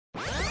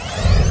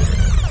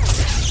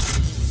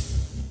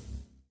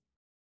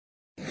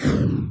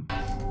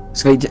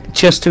So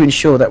just to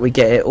ensure that we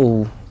get it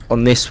all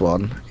on this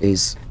one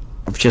is,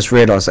 I've just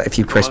realised that if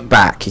you press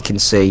back, you can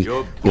see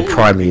your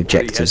primary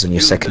objectives and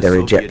your secondary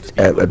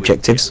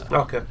objectives.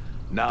 Okay.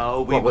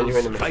 Now we will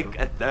strike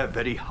at their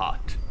very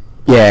heart.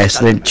 Yeah,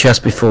 so then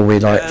just before we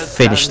like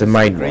finish the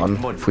main one,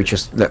 if we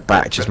just look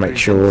back, just make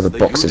sure all the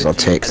boxes are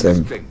ticked,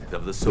 then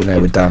we know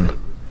we're done.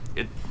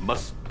 It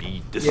must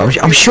be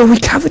I'm sure we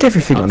covered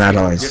everything on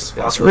allies.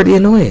 That's really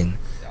annoying.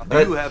 Do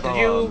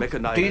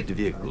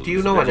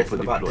you know anything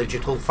about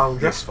Digital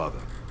Foundry? Yes, Father.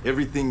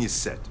 Everything is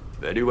set.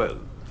 Very well.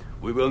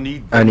 We will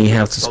need Only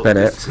how to spell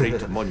it. So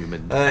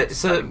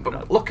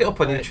look it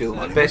up on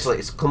YouTube. Basically,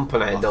 it's a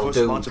company and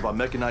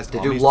they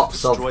do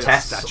lots of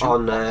tests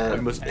on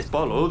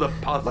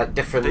like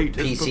different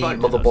PC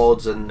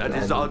motherboards and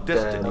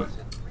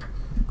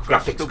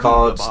graphics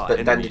cards,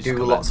 but then they do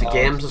lots of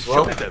games as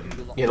well.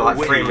 You know, like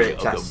frame rate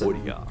tests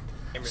and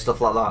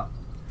stuff like that.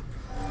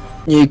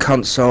 New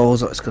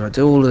consoles, it's gonna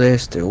do all of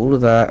this, do all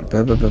of that,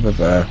 blah blah blah blah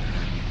blah.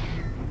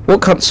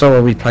 What console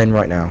are we playing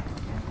right now?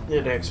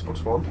 Yeah, the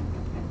Xbox One.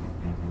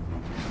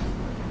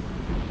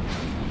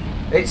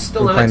 It's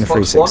still an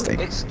Xbox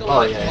One.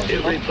 Oh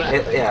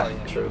yeah,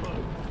 yeah, true.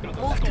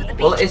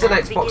 Well, it is an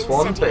Xbox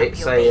One, but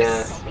it's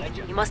a.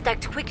 You must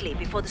act quickly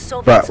before the Right,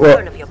 Soviets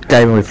learn of your what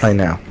game are we playing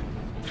now?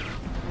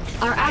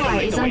 Our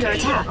ally is under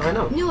attack. I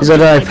know. Is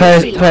that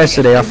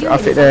personally? I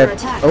think they're.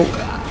 Oh,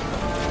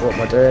 what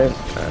am I doing?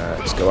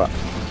 Let's go up.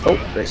 Oh,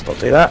 let's not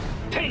do that.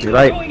 Too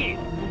late.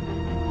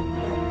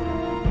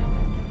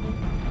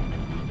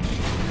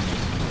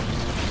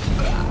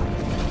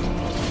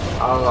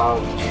 I'll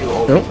shoot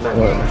all Oh, these men.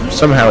 well,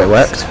 somehow it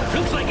worked.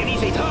 Looks like an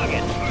easy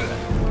target.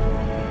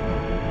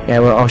 Yeah,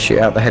 well, I'll shoot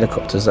out the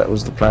helicopters. That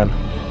was the plan.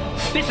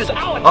 This is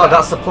our Oh,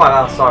 that's the plan.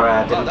 Oh, sorry,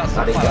 I didn't get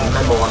the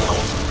memo on that one.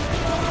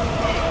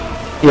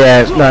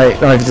 Yeah, no,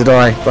 neither did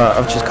I. But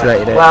I've just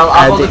created it. Well,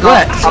 I've and only it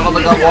got worked. one. I've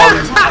only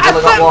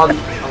got one.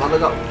 I've only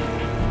got.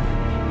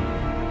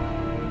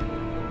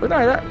 But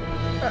no,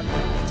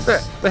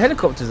 the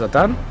helicopters are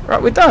done.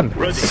 Right, we're done.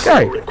 Let's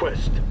go.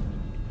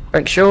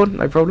 Thanks, Sean.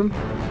 No problem.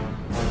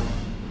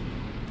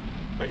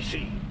 I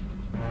see.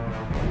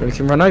 We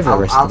can run over the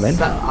rest of them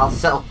then. I'll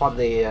set up on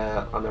the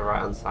right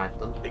hand side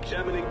then.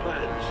 Examining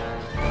plans.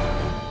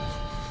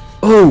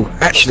 Oh,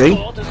 actually,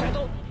 Score to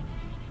settle?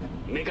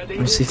 let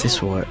me see if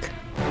this will work.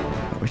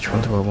 Which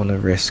one do I want to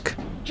risk?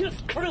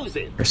 Just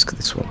cruising. Risk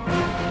this one.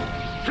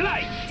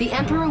 Flight. The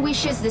Emperor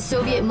wishes the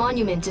Soviet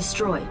monument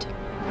destroyed.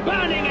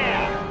 Burning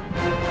air.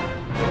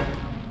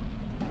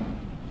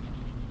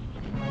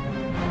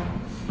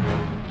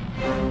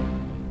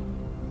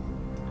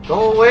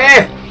 Go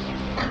away!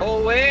 Go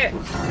away!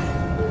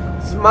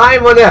 It's my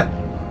money!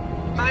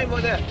 My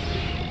mother!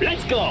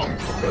 Let's go.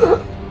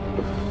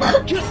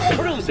 Just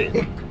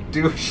cruising.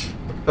 Douche.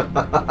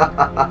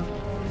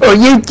 Oh,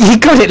 you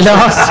got it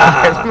last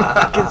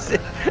time.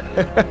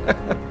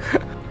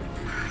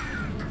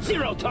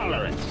 Zero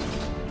tolerance.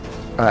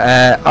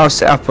 I'll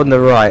set up on the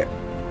right.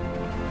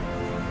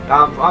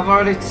 I've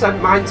already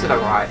sent mine to the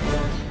right.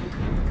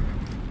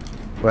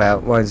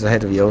 Well, mine's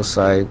ahead of yours,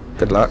 so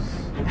good luck.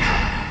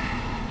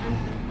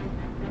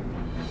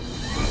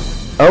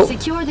 Oh,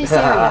 Secure this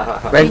area.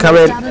 men and come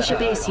in. establish a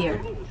base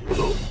here.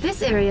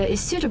 This area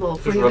is suitable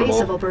for your base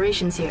of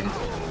operations here.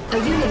 A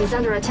unit is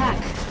under attack.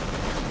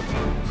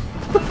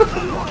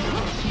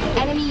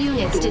 Enemy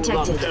units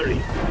detected.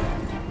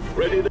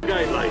 Ready the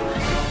guidelines.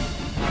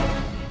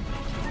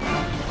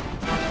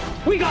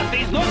 We got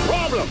these, no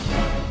problem.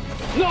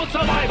 No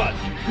survivors.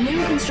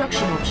 New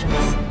construction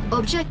options.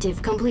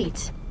 Objective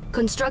complete.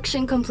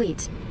 Construction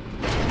complete.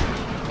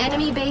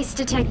 Enemy base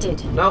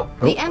detected. No.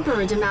 The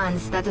Emperor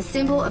demands that the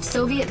symbol of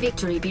Soviet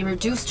victory be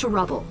reduced to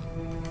rubble.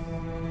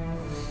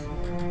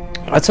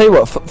 I tell you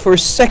what, for a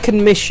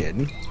second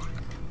mission,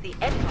 The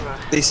Emperor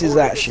this is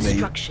ordered actually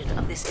destruction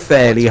of this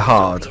fairly important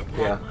hard. Soviet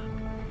Yeah.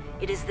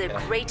 It is their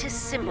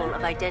greatest symbol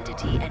of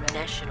identity and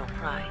national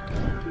pride.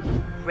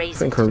 I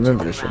think I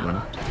remember this one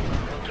now.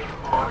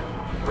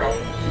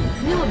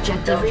 New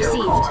objective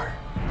received.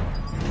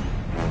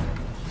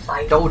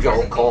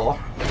 Dojo core.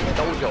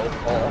 Dojo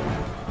core.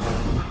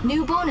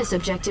 New bonus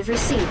objective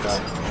received.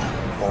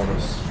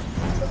 Bonus.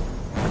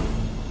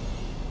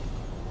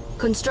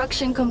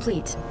 Construction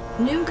complete.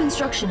 New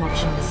construction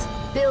options.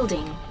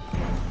 Building.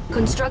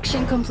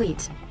 Construction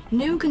complete.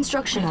 New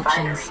construction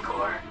options.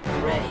 Core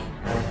ready.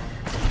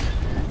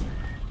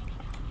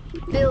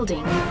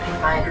 Building.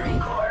 Refinery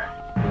core.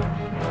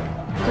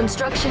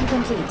 Construction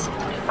complete.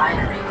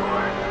 Refinery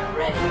core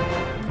ready.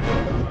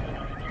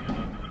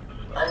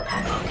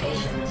 Unpack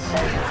location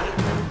set.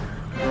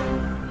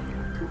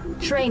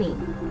 Training.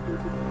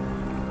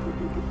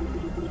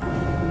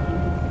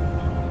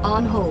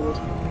 On hold.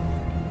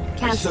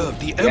 Cancel.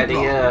 The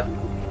Yeah,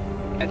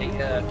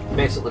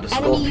 basically the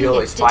Scorpio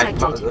units is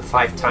detected.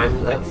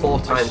 four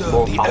times serve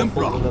more the powerful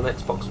Emperor. than an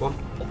Xbox One.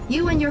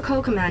 You and your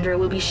co-commander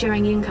will be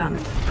sharing income.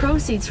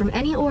 Proceeds from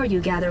any ore you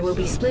gather will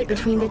be split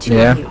between the two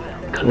Yeah. of you.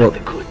 What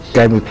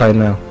game we playing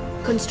now?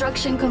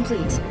 Construction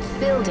complete.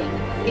 Building.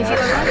 If you are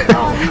running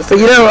on these, But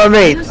you know what I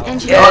mean? use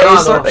engineering Yeah,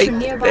 it's option like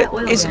nearby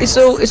oil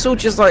it's all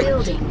just like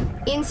building.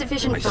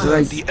 Insufficient like,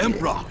 funds. The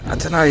Emperor. I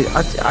don't know.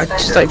 I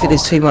just don't think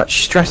there's too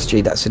much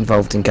strategy that's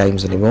involved in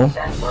games anymore.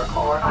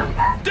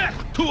 Death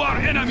to our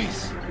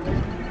enemies!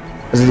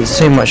 It's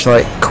too much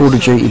like Call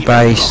of Duty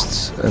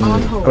based. And I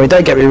mean,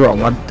 don't get me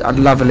wrong. I'd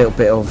love a little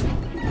bit of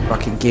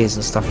fucking Gears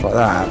and stuff like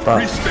that,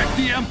 but Respect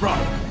the Emperor!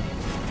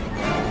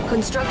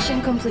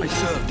 Construction complete.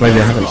 maybe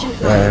I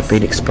haven't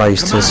been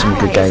exposed to some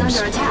good Ally is games.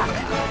 under attack.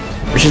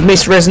 Which is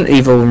Miss Resident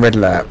Evil and Red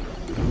Alert.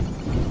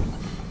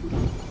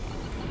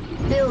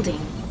 Building.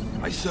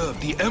 I serve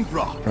the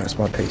Emperor. That's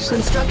my piece.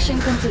 Construction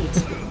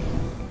complete.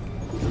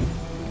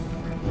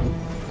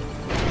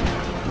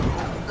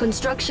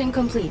 Construction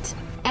complete.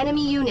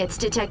 Enemy units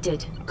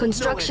detected.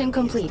 Construction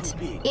complete.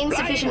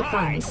 Insufficient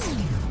funds.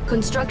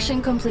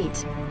 Construction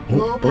complete.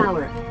 Low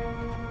power.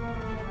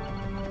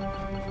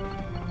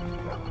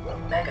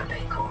 Mega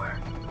Bay Core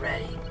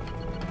ready.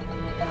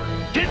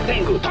 Jet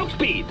Tango, top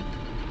speed!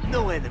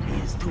 No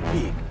enemy is too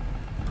big.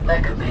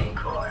 Mega Bay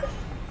Core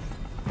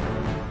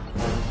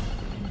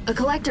A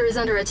collector is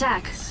under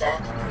attack.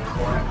 set.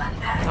 Core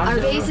unpacked. Our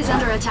base is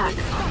under attack.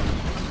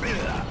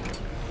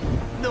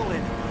 No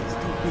enemy is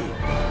too big.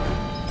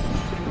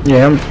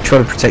 Yeah, I'm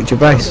trying to protect your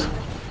base.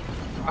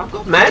 I've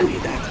got men.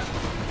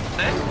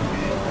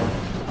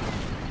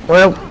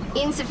 Well,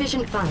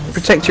 Insufficient funds.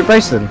 protect your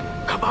base then.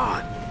 Come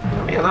on.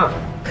 Yeah, no.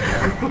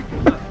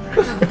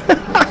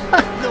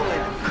 No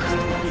enemy is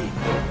too big.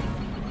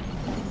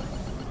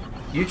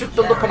 You just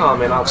don't look an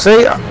army and I'll...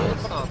 See,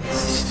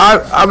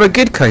 I'm a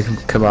good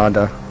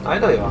commander. I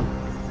know you are.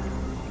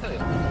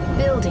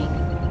 Building.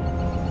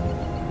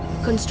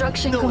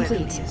 Construction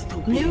complete.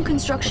 New I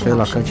construction feel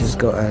like I options. just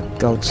got a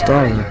gold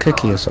star and a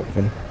cookie or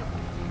something.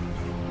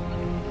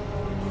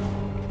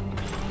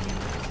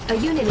 A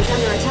unit is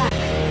under attack.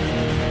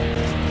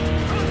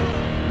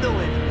 No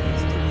enemy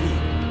is too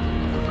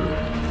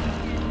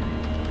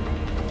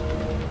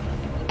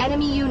big.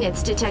 Enemy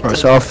units detected. Right,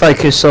 so I'll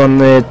focus on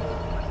the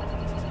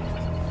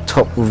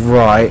top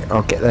right.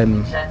 I'll get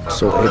them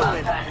sorted. No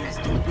enemy is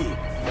too big.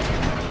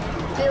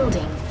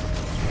 Building.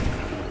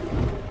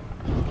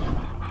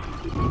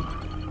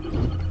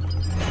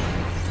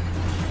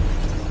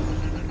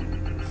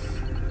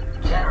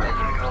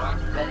 Generator core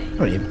ready. I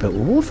haven't even built a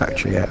war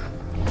factory yet.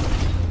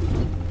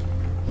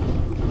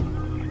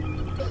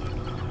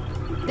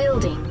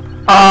 Building.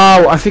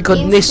 Oh, I think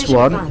on this Insufficient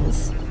one.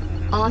 funds.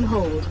 On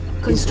hold.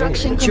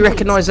 Construction complete. Do you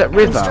recognise that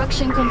river?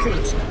 Construction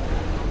complete.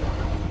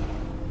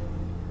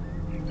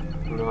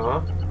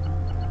 No.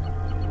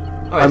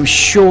 Oh, I'm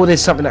sure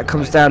there's something that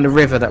comes down the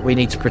river that we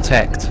need to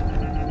protect.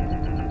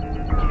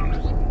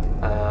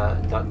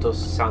 that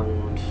does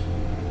sound...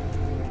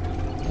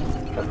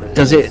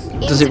 Does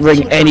it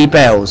ring any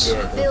bells?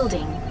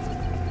 Building.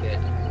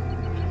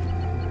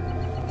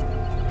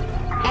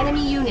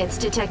 Enemy units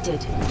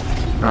detected.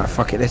 Right,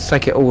 fuck it. Let's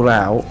take it all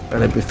out,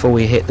 and then before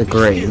we hit the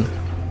green,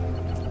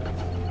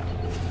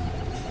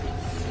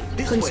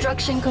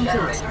 Construction complete.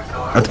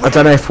 I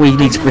don't know if we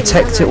need to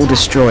protect it or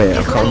destroy it.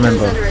 I can't Collector is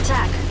remember. under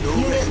attack.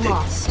 Unit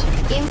lost.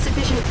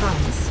 Insufficient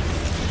funds.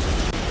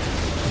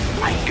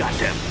 I got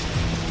them!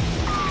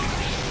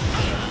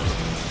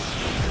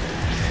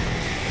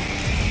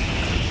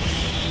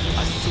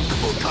 A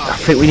suitable I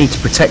target. think we need to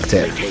protect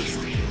it.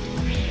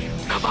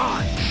 Come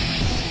on.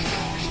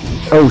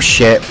 Oh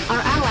shit! Our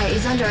ally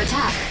is under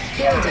attack.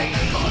 Building.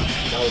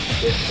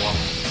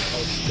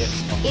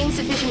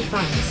 Insufficient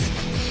funds.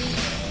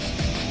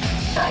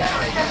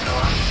 Generator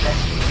core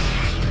ready.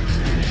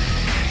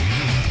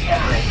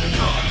 Generator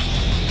core.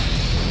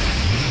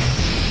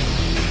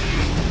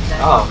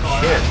 Oh,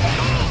 shit.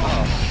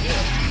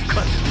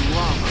 Cut through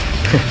lava.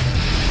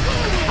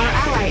 Our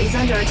ally is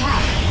under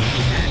attack.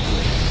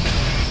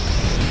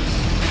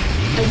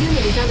 A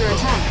unit is under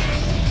attack.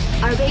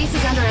 Our base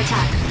is under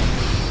attack.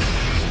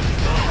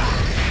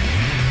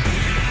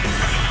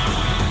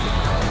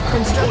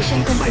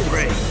 Construction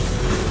complete.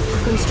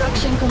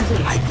 Construction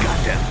complete. I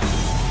got them.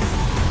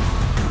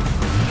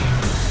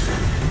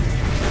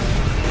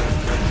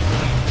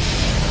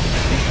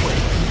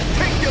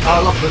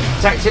 Oh, look, we're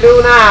protecting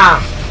you now!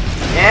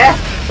 Yeah?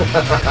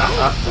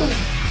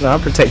 No,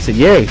 I'm protecting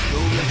you.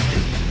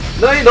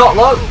 No, you're not,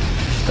 look!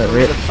 Don't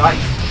really. Right.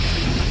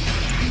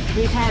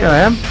 Repair. Here I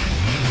am.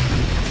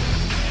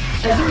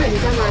 A unit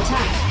is under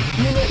attack.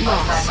 Unit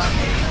lost.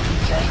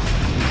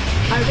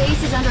 Our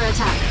base is under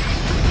attack.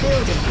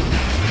 Building.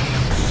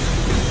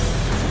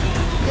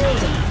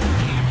 Building.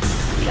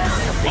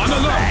 On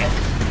alert!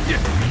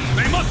 Yes,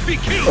 they must be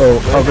killed! Oh,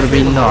 I'm gonna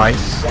be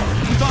nice.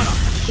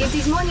 If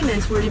these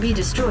monuments were to be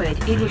destroyed,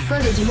 it would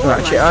further Right, demoralize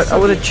actually, the I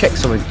want to cities. check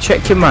something.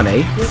 Check your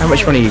money. How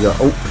much money you got?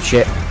 Oh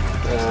shit!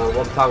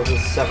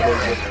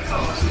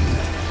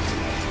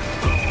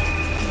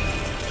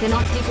 1,700.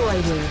 Cannot deploy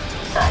here.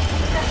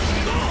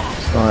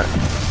 Right,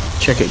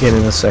 check it again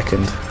in a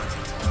second.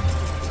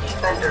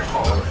 Defender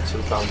core.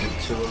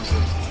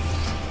 2,200.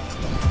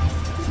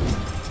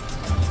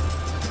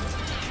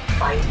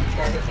 Fight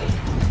dedicated.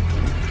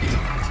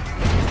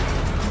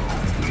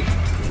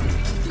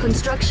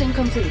 Construction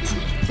complete.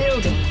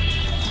 Building.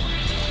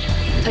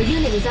 A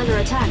unit is under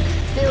attack.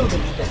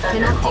 Building.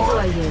 Cannot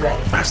deploy you.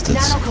 Bastards.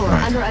 Nanocore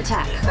Right. under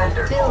attack.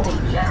 Defender core. Building.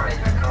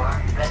 Generator core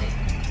ready.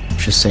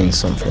 Just seen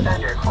something.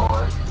 Defender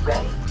core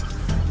ready.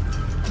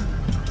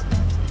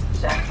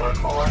 Sector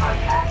core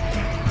attack.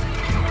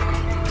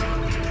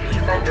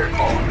 Defender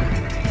core.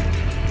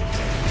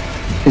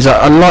 Is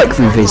I like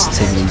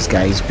revisiting these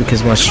games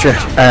because my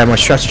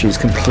strategy has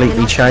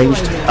completely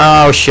changed.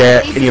 Oh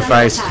shit! Base In your is under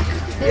face. attack.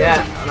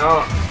 Yeah, Building. I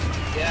know.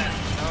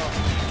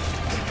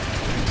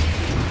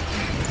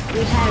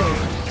 Repairing.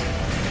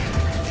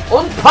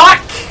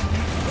 Unpack!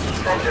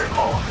 Defender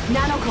core.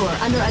 Nanocore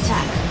under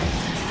attack.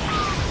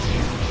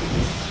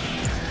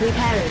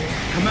 Repairing.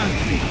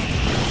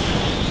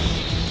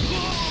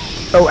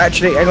 Oh,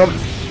 actually, hang on.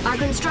 Our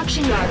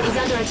construction yard is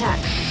under attack.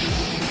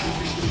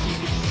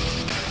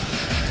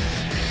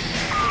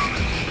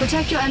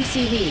 Protect your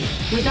MCV.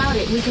 Without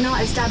it, we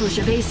cannot establish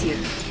a base here.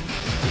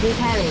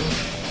 Repairing.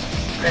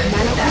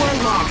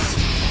 Nanocore lost.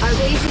 Our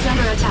base is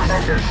under attack.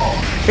 Defender core.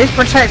 He's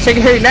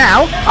protecting who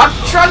now? I'm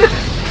trying to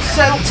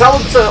tell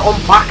them to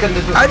unpack and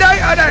they just... I know.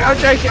 I'm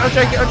joking.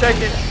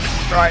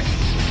 Right.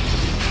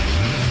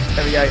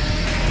 There we go.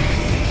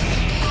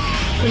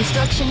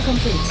 Construction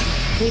complete.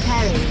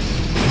 Repairing.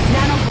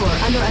 Nanocore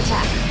under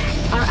attack.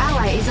 Our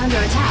ally is under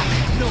attack.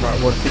 Right,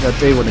 one thing I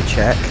do want to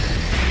check.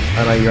 I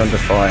know you're under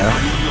fire.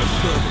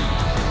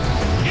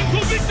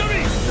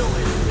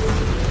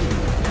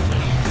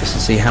 Just to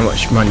see how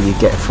much money you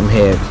get from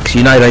here. Because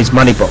you know those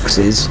money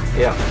boxes.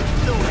 Yeah.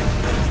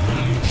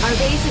 Our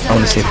base is I under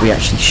want to see if we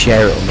attack. actually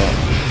share it or not.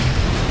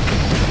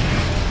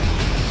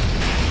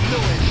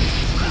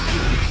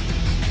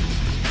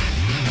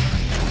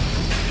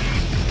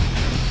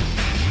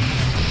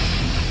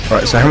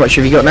 Right, so how much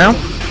have you got now?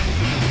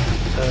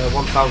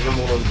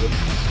 1,100.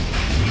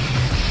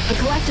 A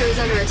collector is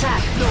under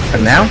attack.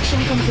 And now?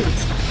 Construction complete.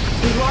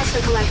 We've lost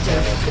the collector.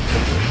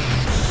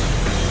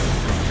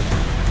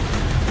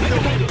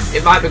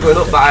 It might be going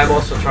up, but I'm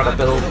also trying to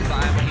build.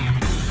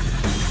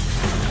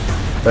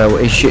 Well,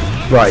 it should.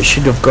 Right, it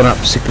should have gone up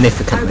Our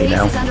significantly base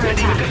now. is under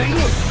attack.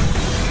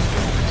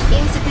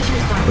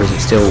 Insufficient Or is funds. it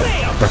still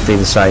roughly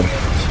the same?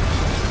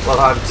 Well,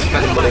 I'm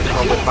spending money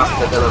probably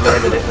faster than I'm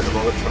earning it at the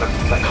moment, but I'm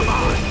protecting it.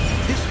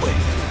 This way.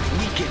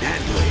 We can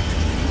handle it.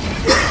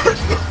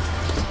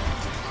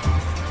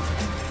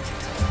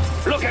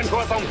 Looking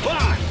for some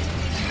fun.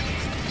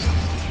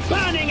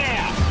 Burning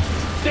air.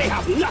 They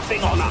have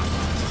nothing on us.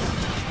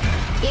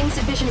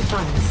 Insufficient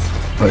funds.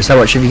 Right, so how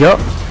much have you got?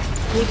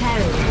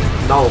 Repairing.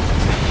 No.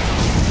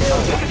 A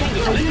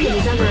unit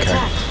is under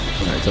attack.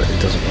 No, it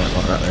doesn't work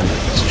like that then.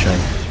 It's a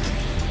shame.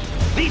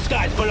 These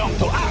guys belong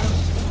to us.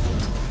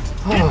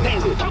 Get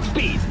them to top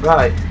speed.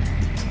 Right.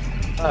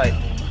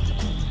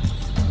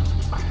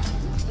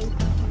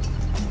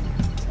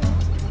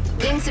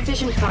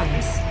 Insufficient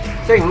funds.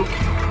 Think.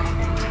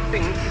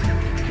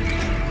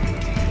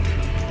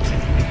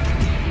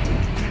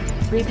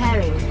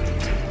 Repairing.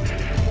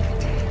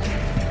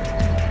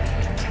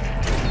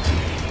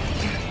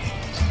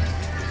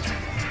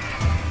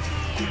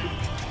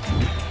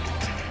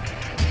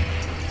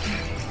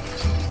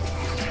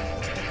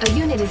 A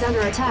unit is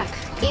under attack.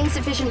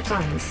 Insufficient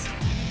funds.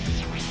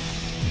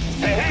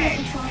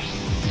 Hey.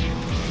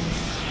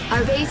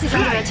 Our base is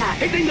under attack.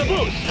 Hitting the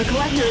bush. A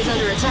collector is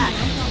under attack.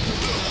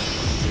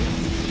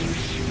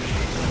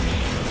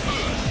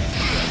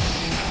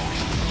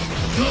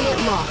 Unit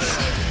lost.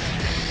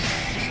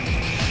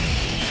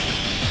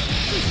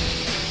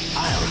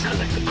 I'll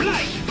collect the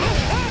blight.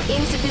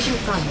 Insufficient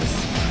funds.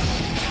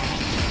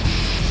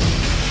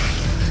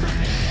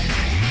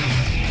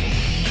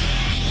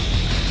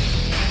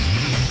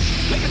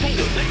 Make a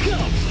tango. Let's go.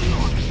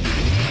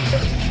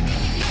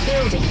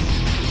 Building.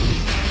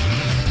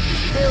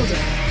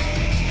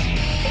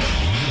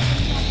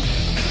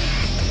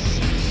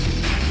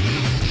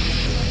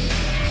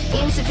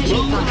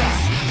 Insufficient funds.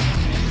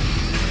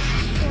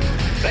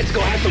 Let's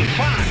go have some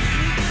fun.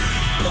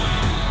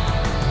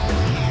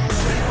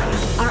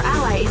 Our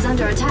ally is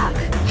under attack.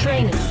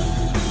 Training.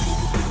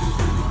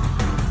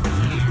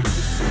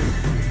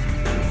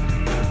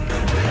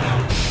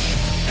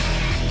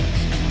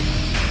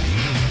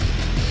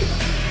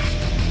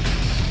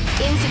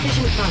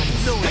 Insufficient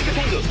funds. Make a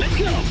tango. Let's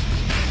go.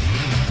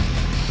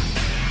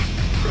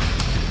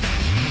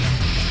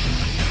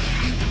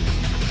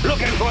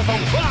 Looking for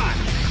some fun.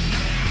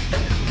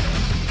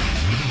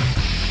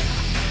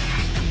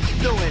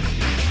 No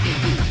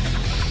enemy.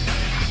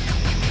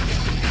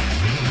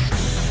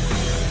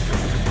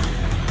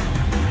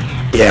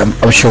 Yeah,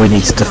 I'm sure we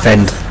need to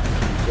defend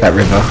that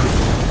river.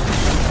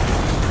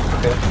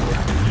 Okay.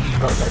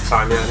 Got that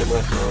time yet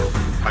anyway, so...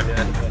 Time yet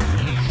anyway.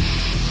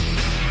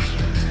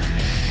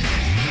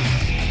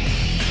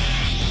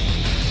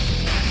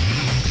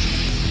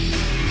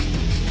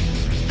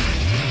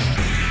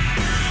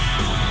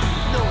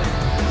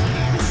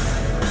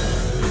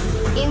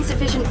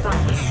 Insufficient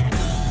funds.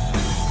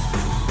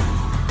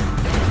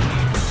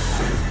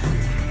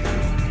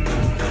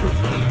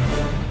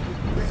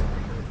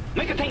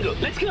 Make a tango.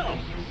 Let's go.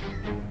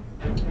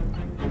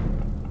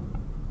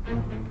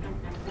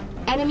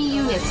 Enemy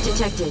units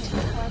detected.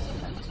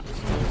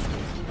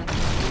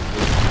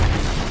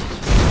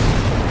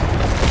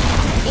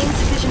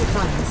 Insufficient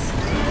funds.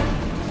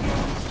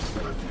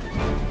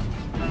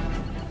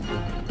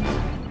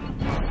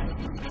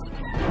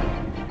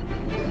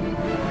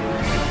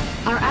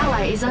 Our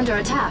ally is under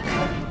attack.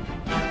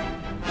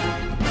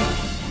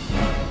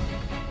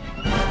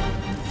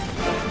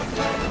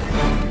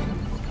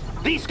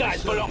 These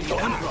guys belong to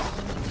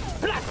us.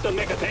 Blast the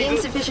mega tangle.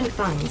 Insufficient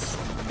funds.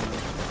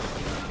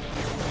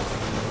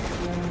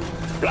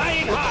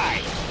 Flying high.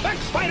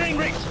 Backfiring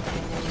rigs.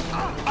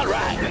 All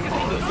right.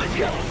 Let's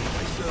go.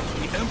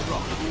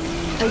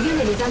 A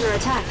unit is under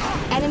attack.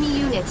 Enemy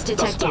units The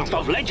detected. start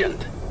of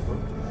legend.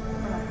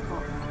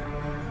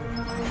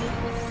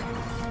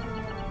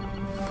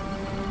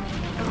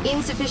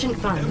 Insufficient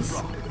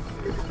funds.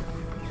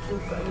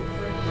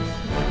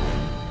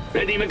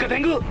 Ready, mega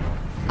tangle?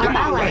 Our Come on,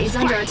 ally guys, is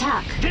under fight.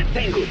 attack. Jet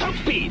tangle, top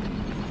speed.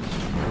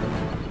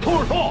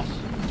 Full force.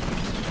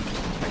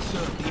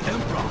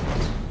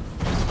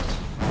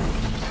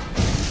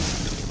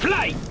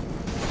 Fly.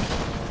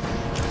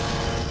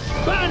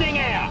 Burning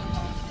air.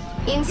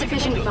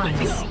 Insufficient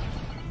funds.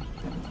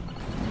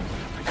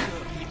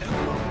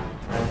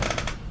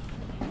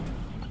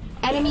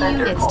 Enemy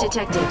units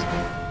detected.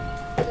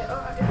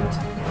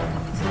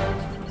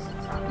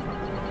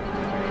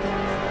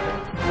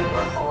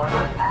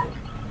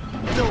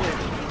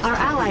 Our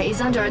ally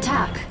is under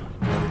attack.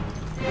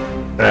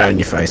 In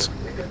your face.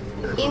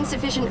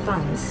 Insufficient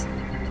funds.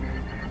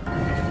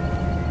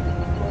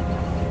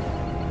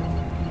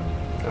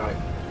 Alright.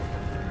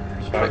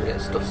 Just try and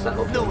get stuff set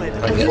up.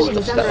 A unit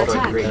is under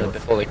attack.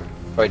 Before we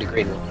try the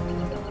green one.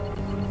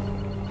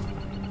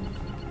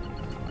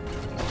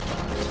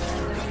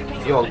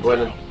 If you want, go in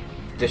and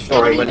destroy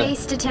Enemy the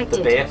base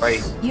detected.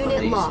 base. Unit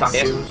the lost.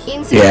 statues.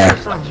 Insufficient Yeah.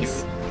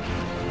 funds.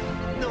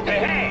 Hey,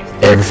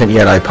 hey. Everything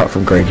yellow apart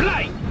from green.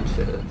 Fly.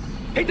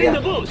 Hitting Yeah.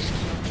 the boost.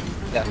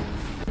 Yeah.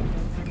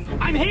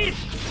 I'm hit.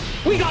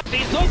 We got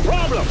this, no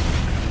problem.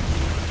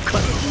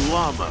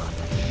 Llama.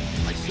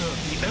 I serve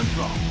the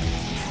Emperor.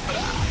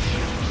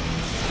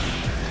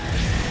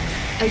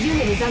 A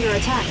unit is under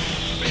attack.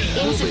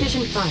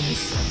 Insufficient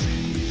funds.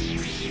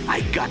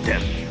 I got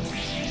them.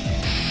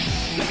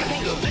 Mega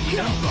tangle, let's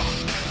go.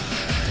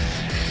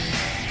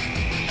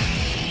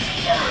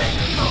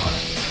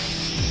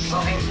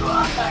 Moving to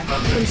attack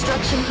location.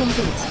 Construction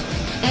complete.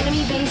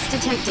 Enemy base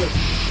detected.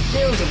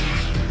 Building.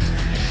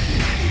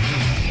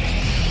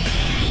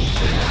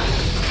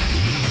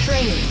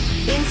 Training.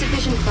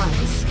 Insufficient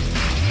funds.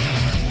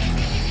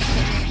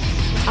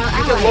 Our You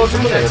ally get loads is of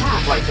under money,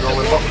 attack. like an all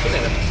in box in it.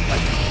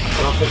 I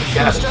don't think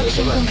shares it,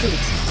 Construction does it?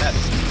 complete.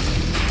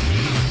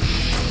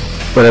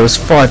 Well, there was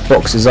 5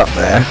 boxes up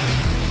there.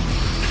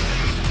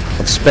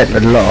 I've spent a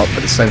lot, but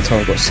at the same time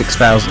I've got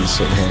 6,000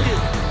 sitting here.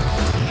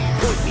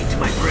 Point me to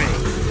my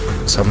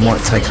brain. So I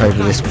might take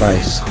over this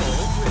base.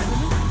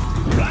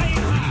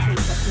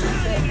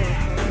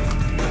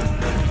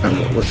 And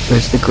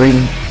where's the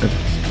green?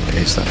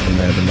 Okay, is that one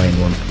there, the main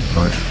one?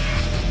 Right.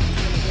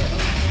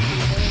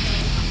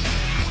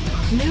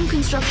 New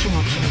construction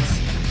options.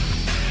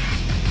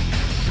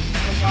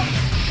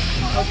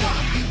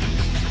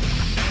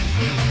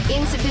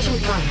 Insufficient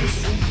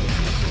funds.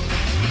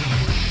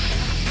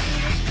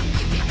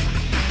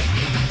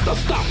 The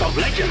start of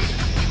legend.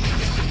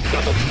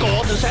 Got a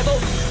score to settle?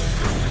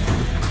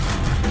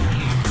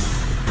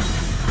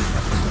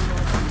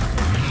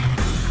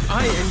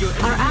 I and your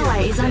Our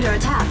ally is under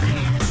attack.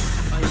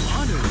 I am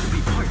honored to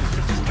be part of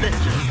such a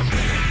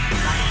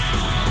legend.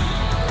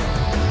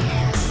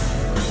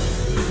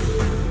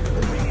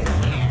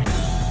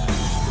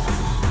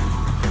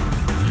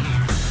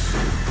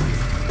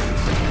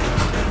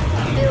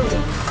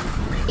 Building.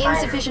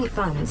 Insufficient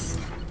funds.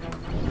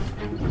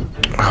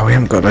 Oh, we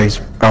haven't got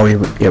these. Oh,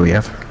 yeah, we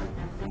have.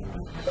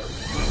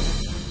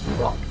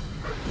 What?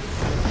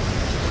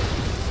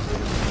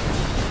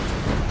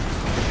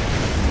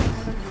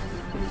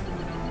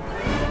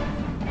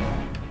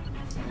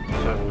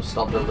 So I'm going to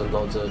stop building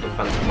loads of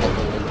defense walls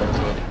and loads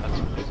of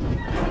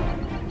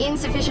defense.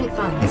 Insufficient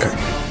funds. Okay.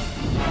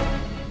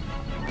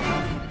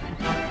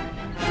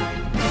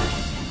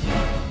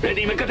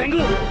 Ready, mega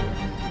tangle?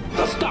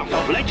 The start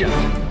of legend.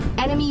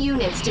 Enemy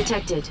units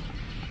detected.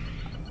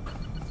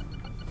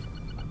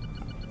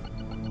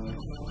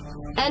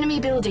 Enemy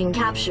building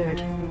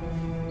captured.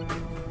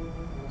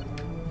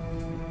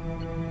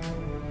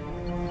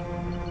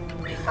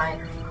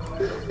 Refinery core.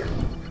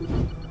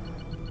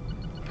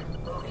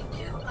 Moving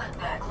to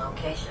unpack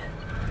location.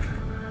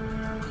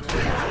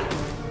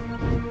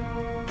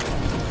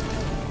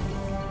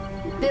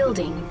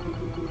 Building.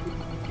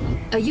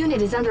 A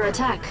unit is under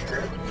attack.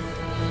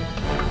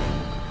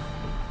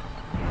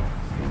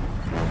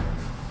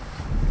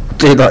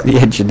 Do you like the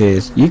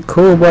engineers? You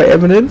call my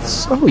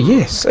eminence? Oh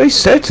yes, oh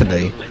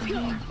certainly.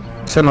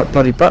 Sound like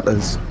bloody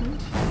butlers.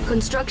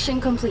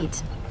 Construction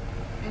complete.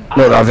 Not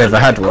that I've ever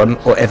had one,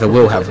 or ever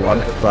will have one,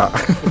 but...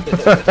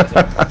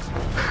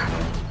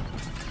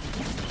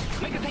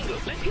 Mega tangle,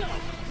 let's go.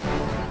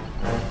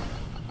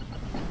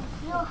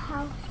 Your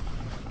house.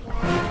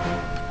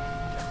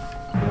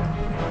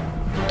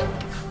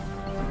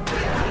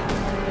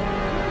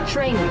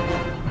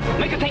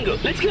 tango.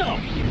 Let's go.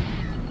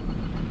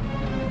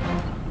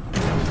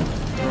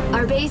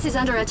 Our base is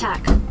under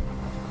attack.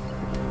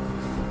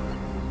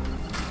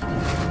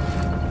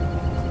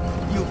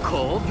 You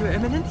called, Your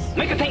Eminence?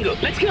 Make a tango.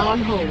 Let's go.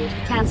 On hold.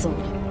 Cancelled.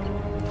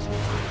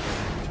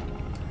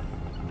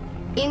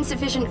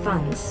 Insufficient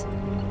funds.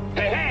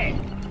 Hey, hey.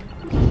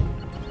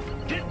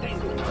 Get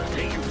tango. I'll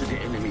take you to the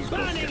enemy's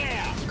Burning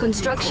air.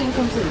 Construction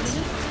complete.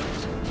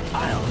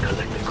 I'll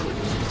collect the goods.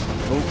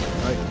 Oh,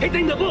 right.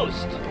 Hitting the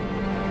boost.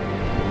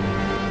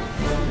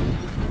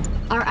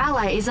 Our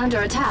ally is under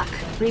attack.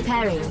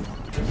 Repairing.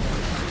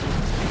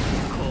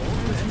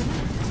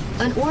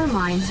 An ore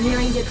mine's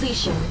nearing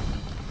depletion.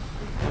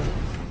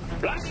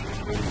 Blast.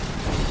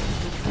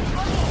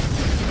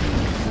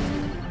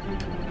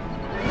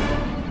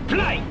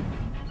 Fly.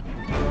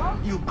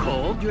 You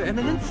called, Your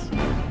Eminence?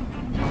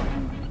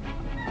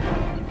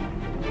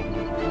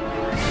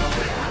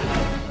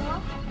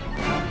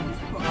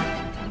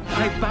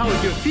 I bow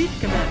at your feet,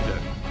 Commander.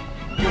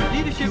 Your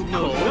leadership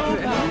knows, Your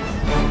Eminence.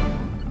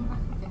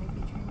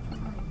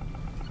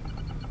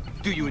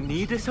 Do you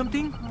need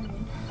something?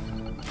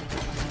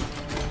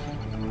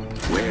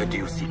 Where do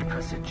you seek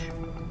passage?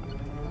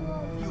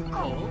 You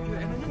called, Your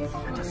Eminence?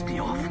 Let us be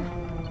off.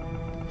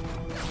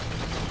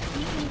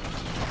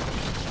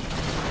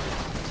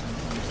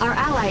 Our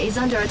ally is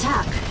under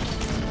attack.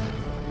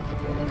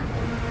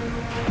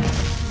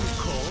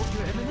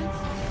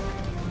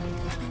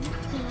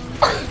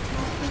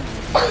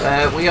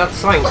 We had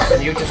signs,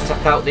 and you just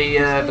took out the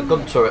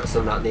gun turrets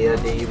and that near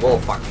the wall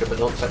factory, but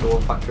don't take the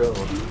wall factory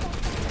over.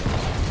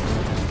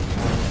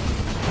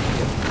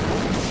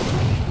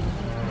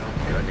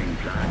 Cunning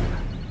plan.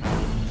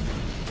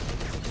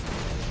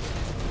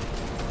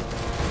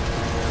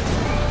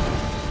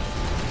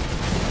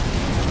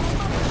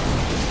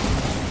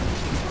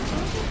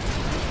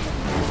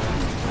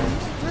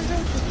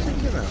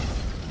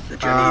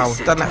 Ah,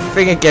 we've done that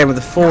thing again with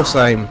the force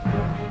aim.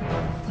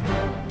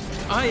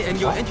 I am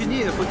your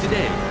engineer for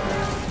today.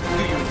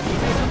 Do you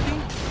need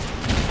something?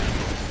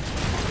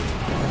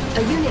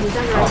 A unit is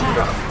under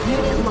attack.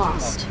 Unit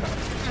lost.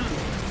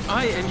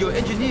 I am your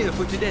engineer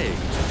for today.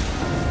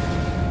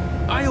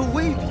 I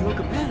await your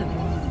command.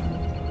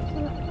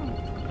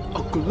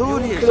 A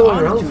glorious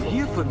honor to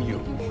hear from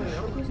you.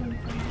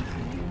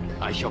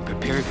 I shall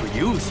prepare for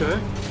you, sir.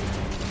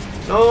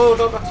 No,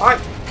 don't attack!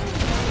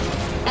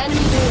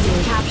 Enemy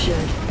building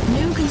captured.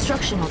 New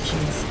construction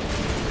options.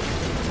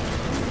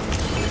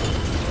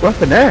 What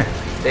happened there?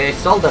 They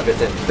sold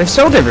everything. They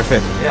sold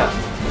everything. Yeah.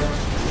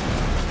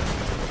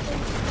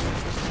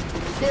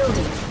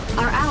 Building.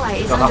 Our ally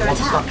is Got under that one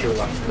attack. statue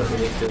left that we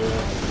need to...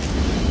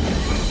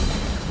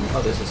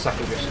 Oh, there's a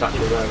secondary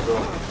statue there as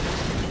well.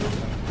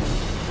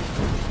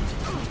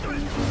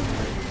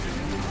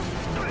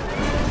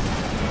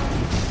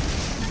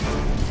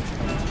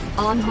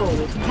 On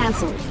hold.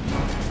 Cancelled.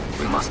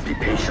 We must be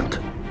patient.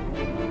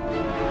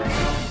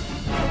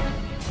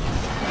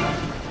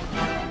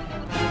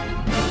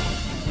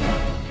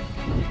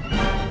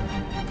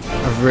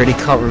 I really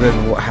can't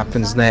remember what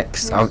happens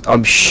next.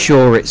 I'm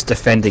sure it's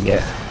defending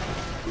it.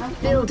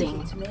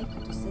 Building.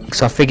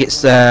 Because I think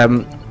it's,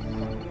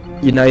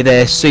 you know,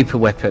 their super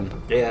weapon.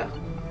 Yeah.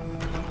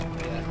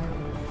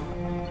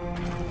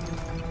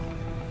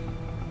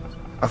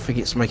 I think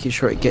it's making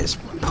sure it gets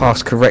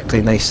passed correctly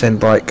and they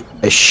send like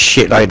a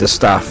shitload of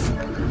stuff.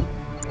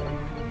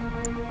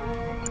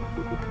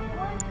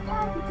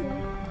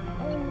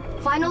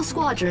 Final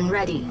squadron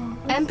ready.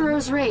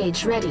 Emperor's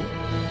Rage ready.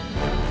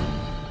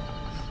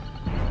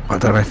 I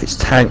don't know if it's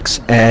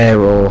tanks, air,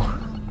 or...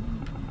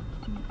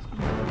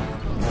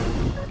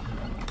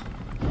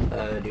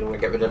 Do you want to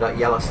get rid of that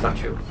yellow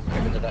statue?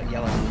 Get rid of that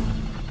yellow.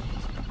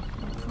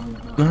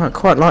 No, I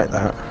quite like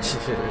that.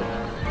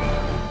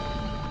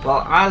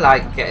 Well, I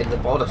like getting the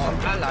border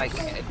statue. I like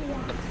it.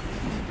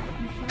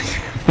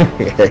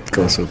 Yeah, of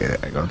course we'll get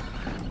it, hang on.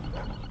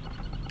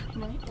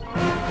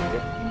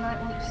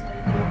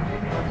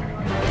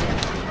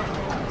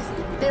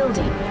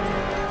 Building.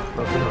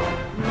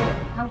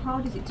 How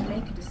hard is it to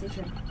make a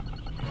decision?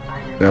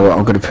 You know what,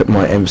 I'm going to put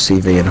my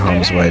MCV in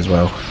harm's way as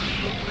well.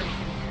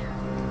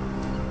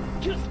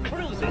 Just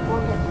cruising.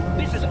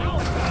 This is our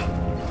time.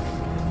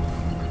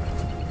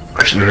 I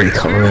actually really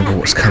can't remember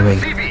what's coming.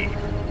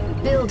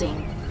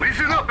 Building.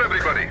 Listen up,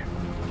 everybody.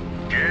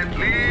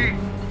 Gently.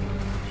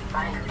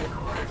 Refinery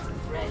core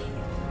ready.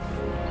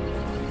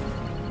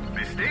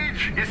 The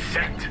stage is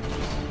set.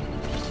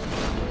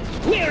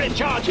 We're in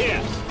charge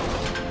here.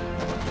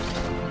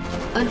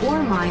 An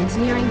ore mine's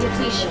nearing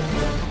depletion.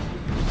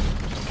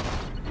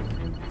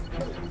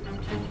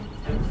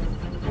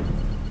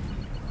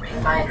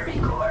 Refinery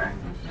core.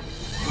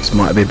 This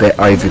might be a bit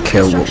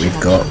overkill what we've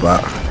got,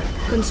 but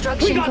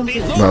Construction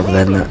complete.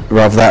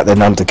 rather that than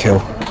underkill.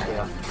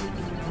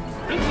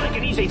 Looks like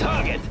an easy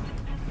target.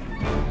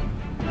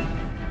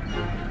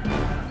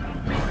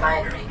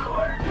 Refinery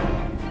core.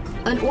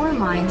 An ore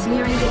mine's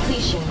nearing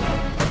depletion.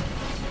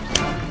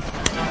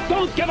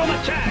 Don't give them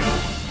a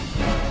chance.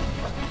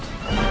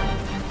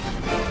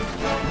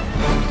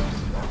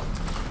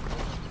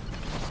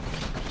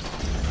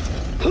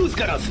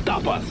 gonna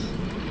stop us?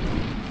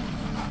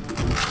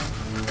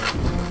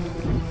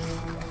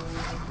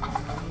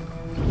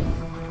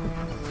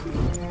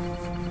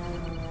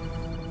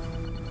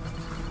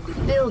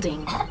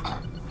 Building.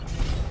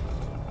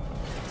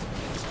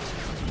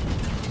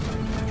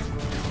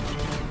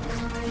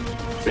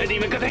 Ready,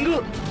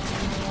 Mekatengu?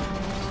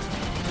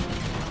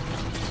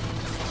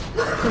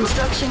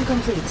 Construction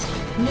complete.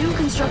 New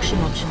construction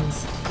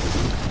options.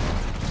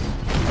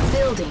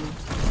 Building.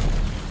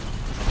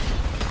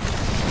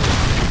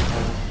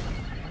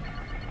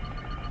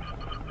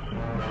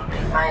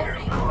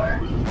 Refinery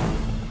core.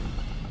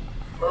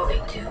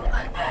 Moving to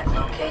unpacked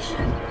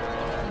location.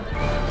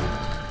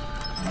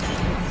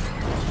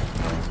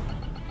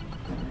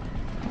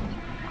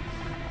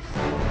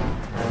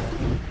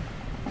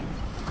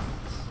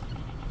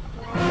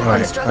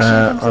 Right,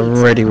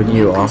 I'm ready when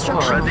you are.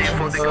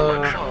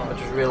 I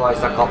just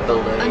realised I can't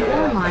build An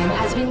ore mine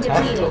has been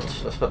depleted.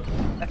 it.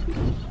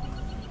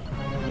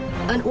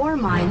 An ore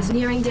mine's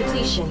nearing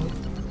depletion.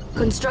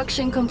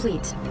 Construction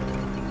complete.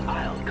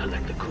 I'll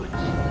collect the goods.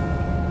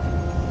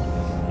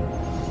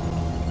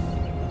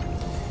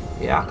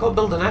 Yeah, I can't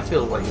build an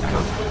airfield like you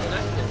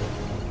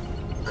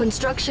can.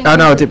 Construction Oh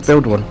no, I complete. did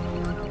build one.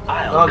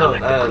 Oh no, yeah,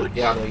 no, you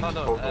can't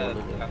build one.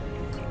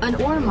 An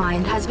ore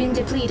mine has been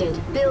depleted.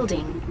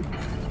 Building.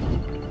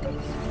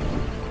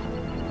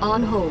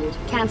 On hold.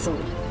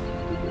 Cancelled.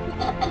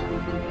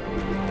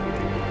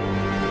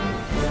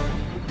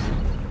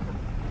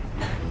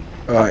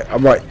 Right, I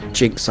might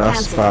jinx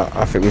us, but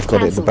I think we've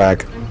got it in the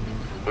bag.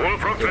 All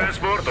from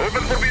transport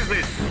open for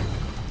business.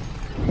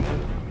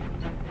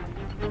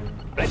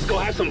 Let's go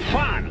have some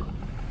fun.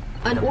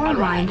 An ore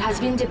mine has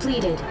been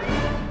depleted.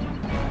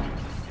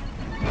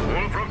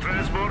 All from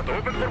transport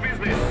open for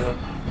business.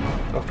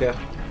 Okay.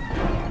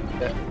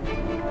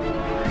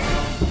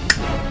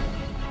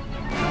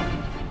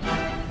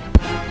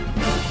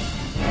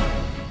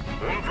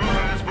 All from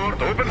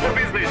transport open for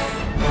business.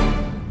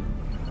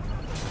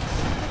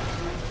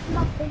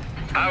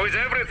 How is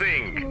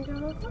everything?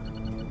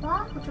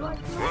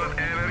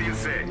 Whatever you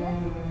say.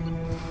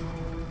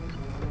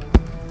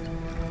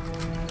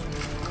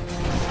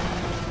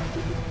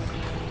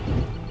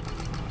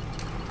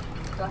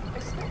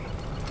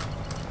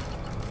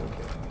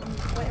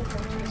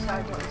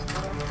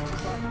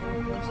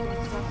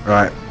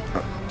 Right,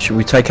 should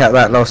we take out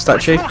that last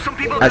statue?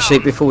 Actually,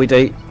 before we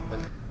do,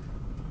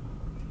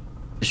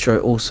 destroy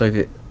all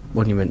Soviet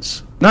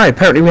monuments. No,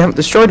 apparently we haven't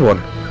destroyed one.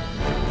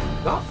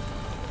 No?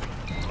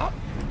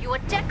 You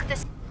attack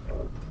the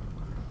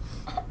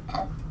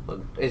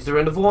Is there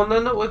another one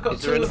then that we've got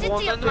to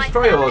city of my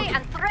destroy or? family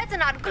and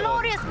threaten our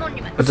glorious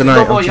monument. I don't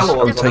know, Still I'm yellow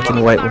ones just taking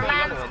away. Our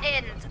land's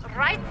end,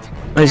 right?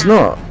 No, it's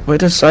not. Well, it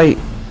does say.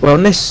 Well,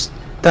 unless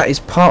that is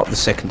part of the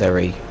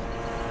secondary,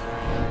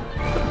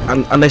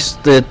 unless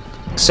the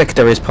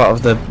secondary is part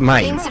of the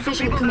main.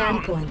 Insufficient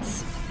command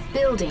points.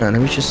 Building. No,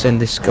 let me just send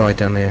this guy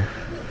down there.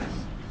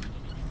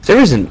 There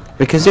isn't,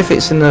 because if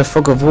it's in the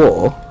fog of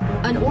war,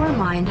 An ore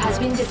mine has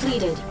been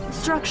depleted.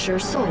 Structure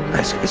sold.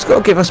 it's got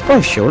to give us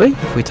both, surely.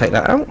 If we take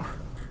that out,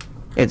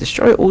 yeah,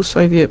 destroy all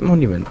Soviet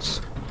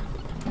monuments.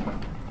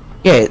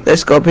 Yeah,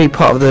 that's got to be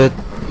part of the.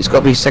 It's got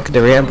to be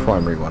secondary and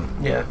primary one.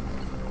 Yeah.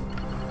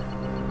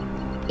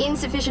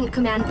 Insufficient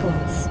command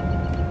points.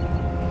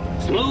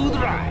 Smooth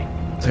ride.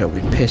 They'll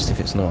be pissed if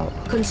it's not.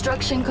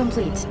 Construction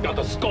complete. Got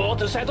a score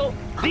to settle?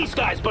 These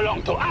guys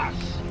belong to us.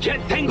 Jet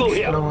Tango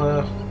here.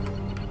 No,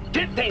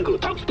 Jet Tango,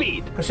 top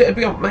speed. because it'd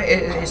be on,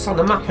 it's on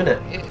the map,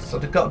 innit? So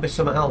there's got to be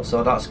something else,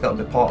 so that's got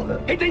to be part of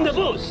it. Hitting the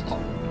boost.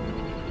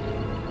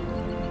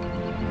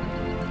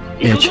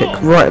 Yeah,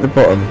 check right at the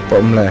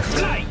bottom left.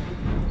 Fly.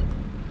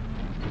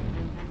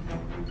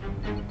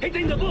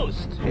 Hitting the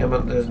boost. Yeah,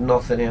 but there's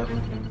nothing here.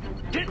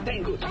 Jet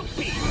Tango, top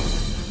speed.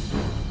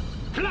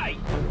 Fly.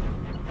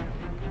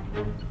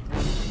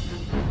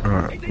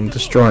 Alright, I'm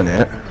destroying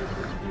it.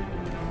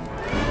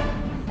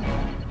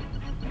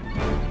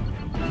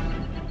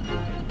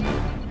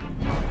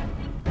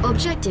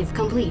 Objective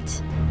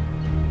complete.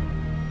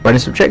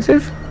 Bonus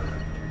objective?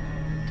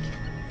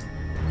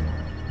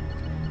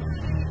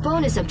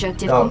 Bonus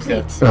objective Oh,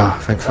 okay. complete. Ah,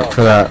 thank fuck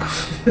for that.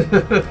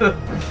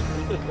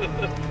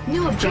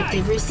 New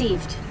objective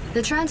received.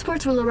 The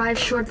transports will arrive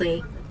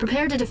shortly.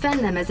 Prepare to defend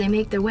them as they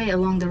make their way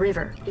along the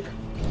river.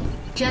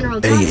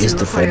 General He is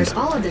Tatsu requires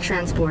defend. all of the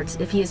transports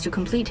if he is to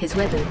complete his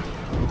weapon.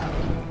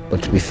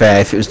 But to be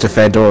fair, if it was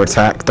defend or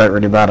attack, don't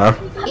really matter.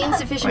 I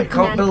Insufficient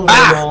can't command build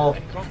points.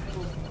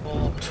 any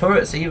more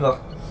turrets either.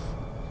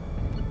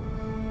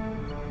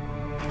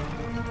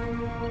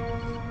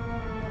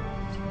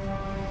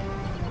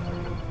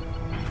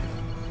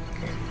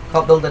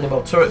 Can't build any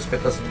more turrets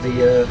because of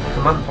the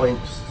command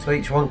points, so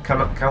each one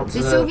counts The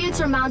as a... Soviets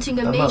are mounting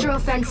a a major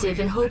month. offensive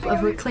in hope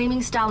of reclaiming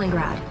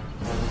Stalingrad.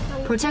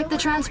 Protect the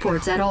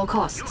transports at all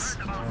costs.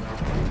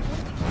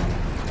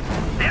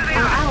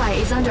 Our ally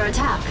is under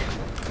attack.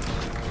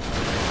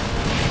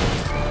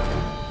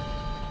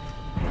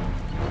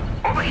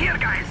 Over here,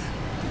 guys.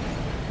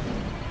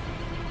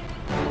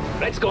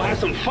 Let's go have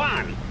some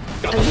fun.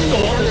 Got A a unit is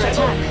score to under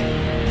settle?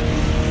 attack.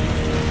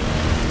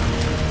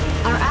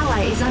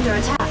 ally is under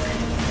attack.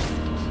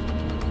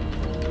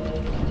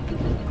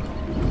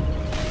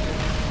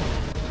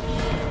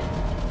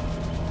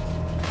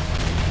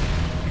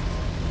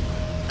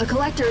 A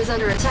collector is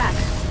under attack.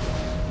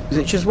 Is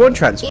it just one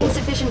transport?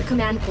 Insufficient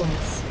command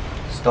points.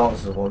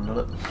 Starts as one,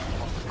 doesn't it?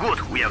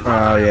 Good, we have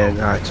Oh yeah,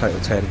 no, total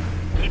 10.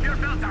 Keep your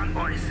belt on,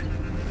 boys.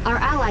 Our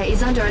ally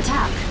is under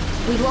attack.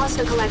 We've lost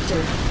a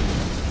collector.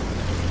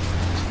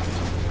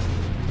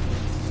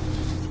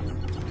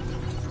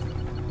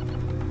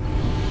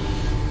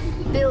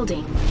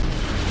 Building.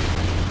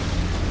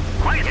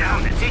 Quiet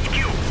down, it's HQ.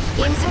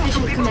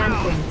 Insufficient command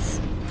points.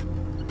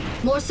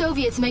 More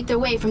Soviets make their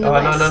way from the Oh,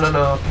 west.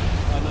 no.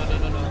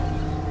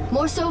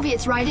 More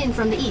Soviets ride in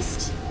from the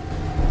east.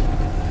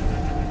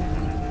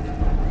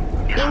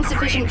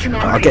 Insufficient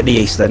command I'll get the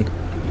east then.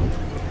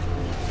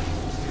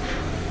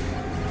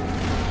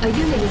 A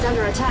unit is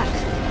under attack.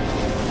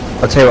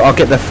 I'll tell you what, I'll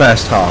get the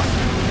first half.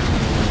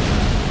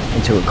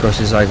 Until it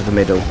crosses over the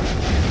middle.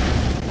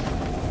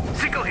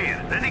 Sickle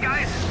here. Ready,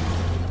 guys?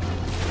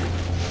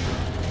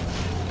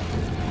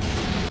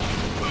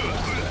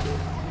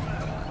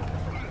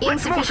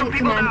 Insufficient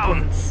command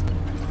points.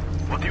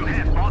 What do you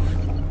have, boss?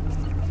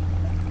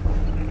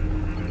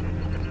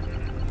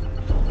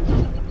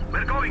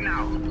 We're going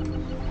now.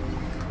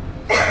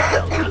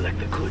 I'll collect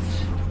the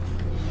goods.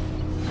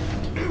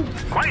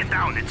 Quiet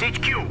down, it's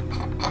HQ.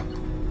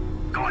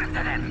 Go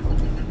after them.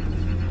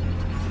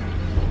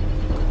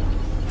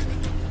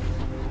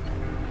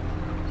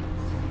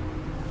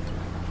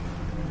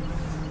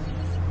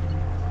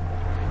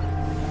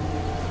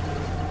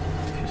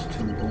 Just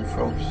two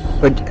bullfrogs.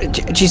 But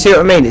do you see what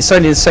I mean? It's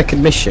only the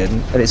second mission,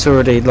 and it's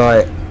already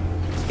like,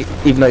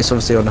 even though it's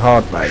obviously on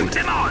hard mode.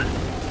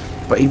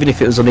 But even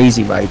if it was on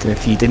easy mode, and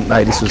if you didn't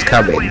know this was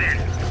coming,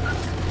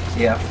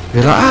 Yeah.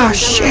 you're like, ah,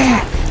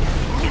 shit!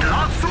 It'll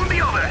all soon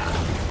be over.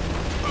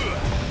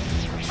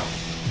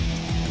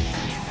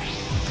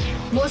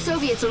 More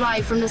Soviets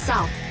arrive from the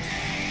south.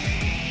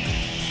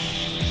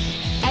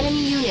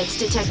 Enemy units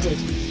detected.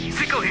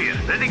 Sickle here.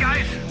 Ready,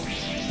 guys?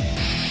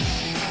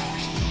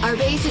 Our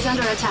base is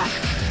under attack.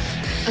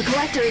 A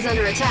collector is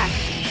under attack.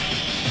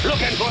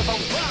 Looking for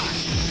some fun.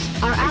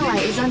 Our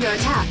ally is under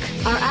attack.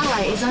 Our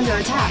ally is under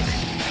attack.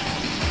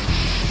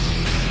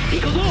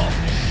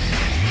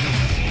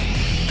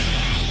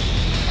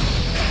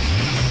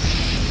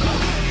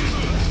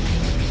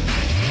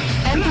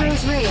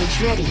 Emperor's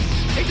Rage ready.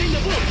 Hitting the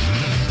book.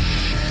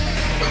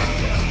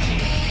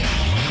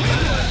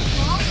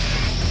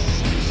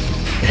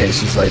 Yeah,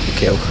 this is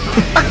overkill.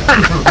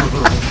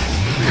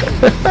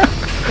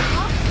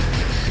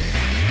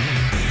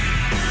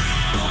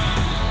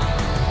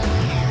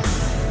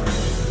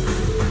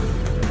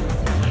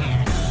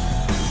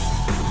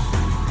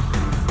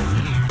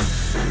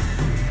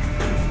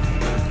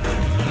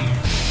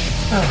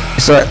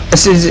 So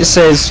as soon as it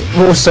says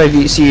more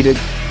Soviet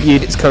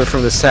units coming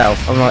from the south,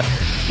 I'm like,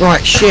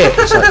 right, shit,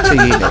 it's like 2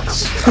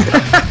 units.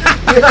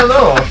 Yeah, I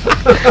know.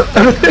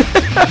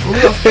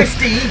 We got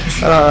 50 each.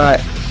 Final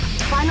Alright.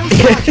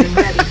 squadron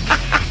ready.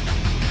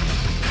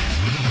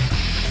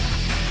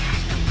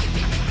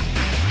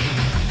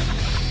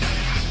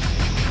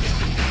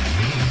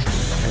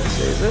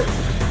 Is it?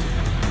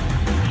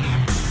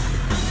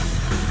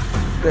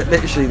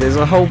 Literally, there's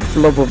a whole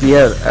blob of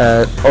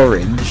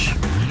orange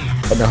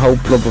and a whole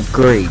blob of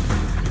green.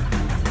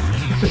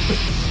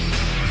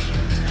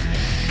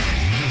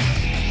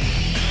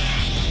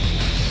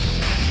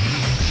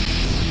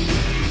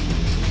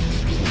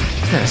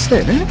 That's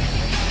it, isn't it?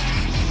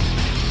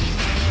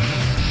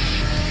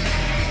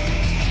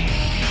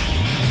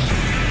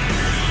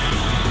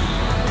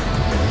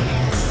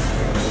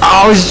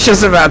 I was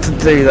just about to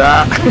do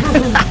that.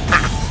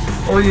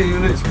 All your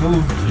units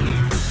moved.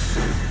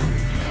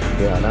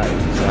 Yeah, I know.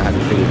 So I had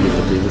a feeling you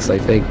would do the same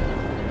thing.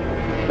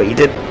 But you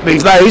didn't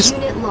move those.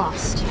 Unit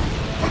lost.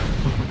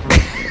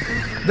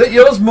 That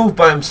yours moved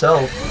by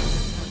himself.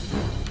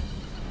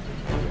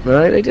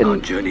 No, they didn't. Our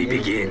journey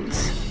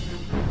begins.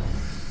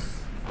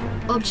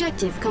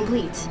 Objective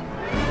complete.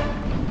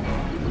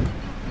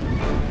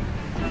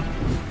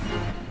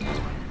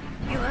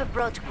 You have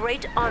brought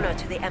great honor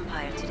to the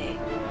Empire today.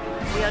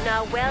 We are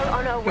now well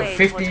on our Got way.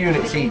 50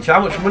 units each. How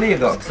much money you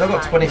got? Because I've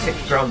got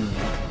 26 grand.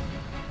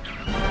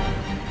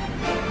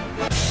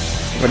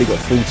 I've only got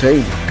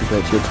 14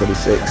 compared to your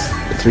 26.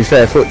 But to be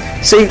fair,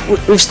 see,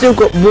 we've still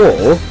got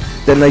more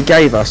than they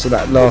gave us on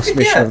that last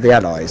mission Yeah, of the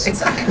Allies.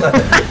 Exactly.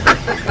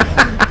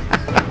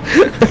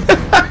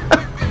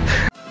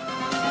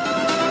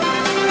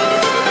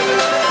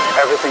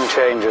 Everything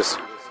changes.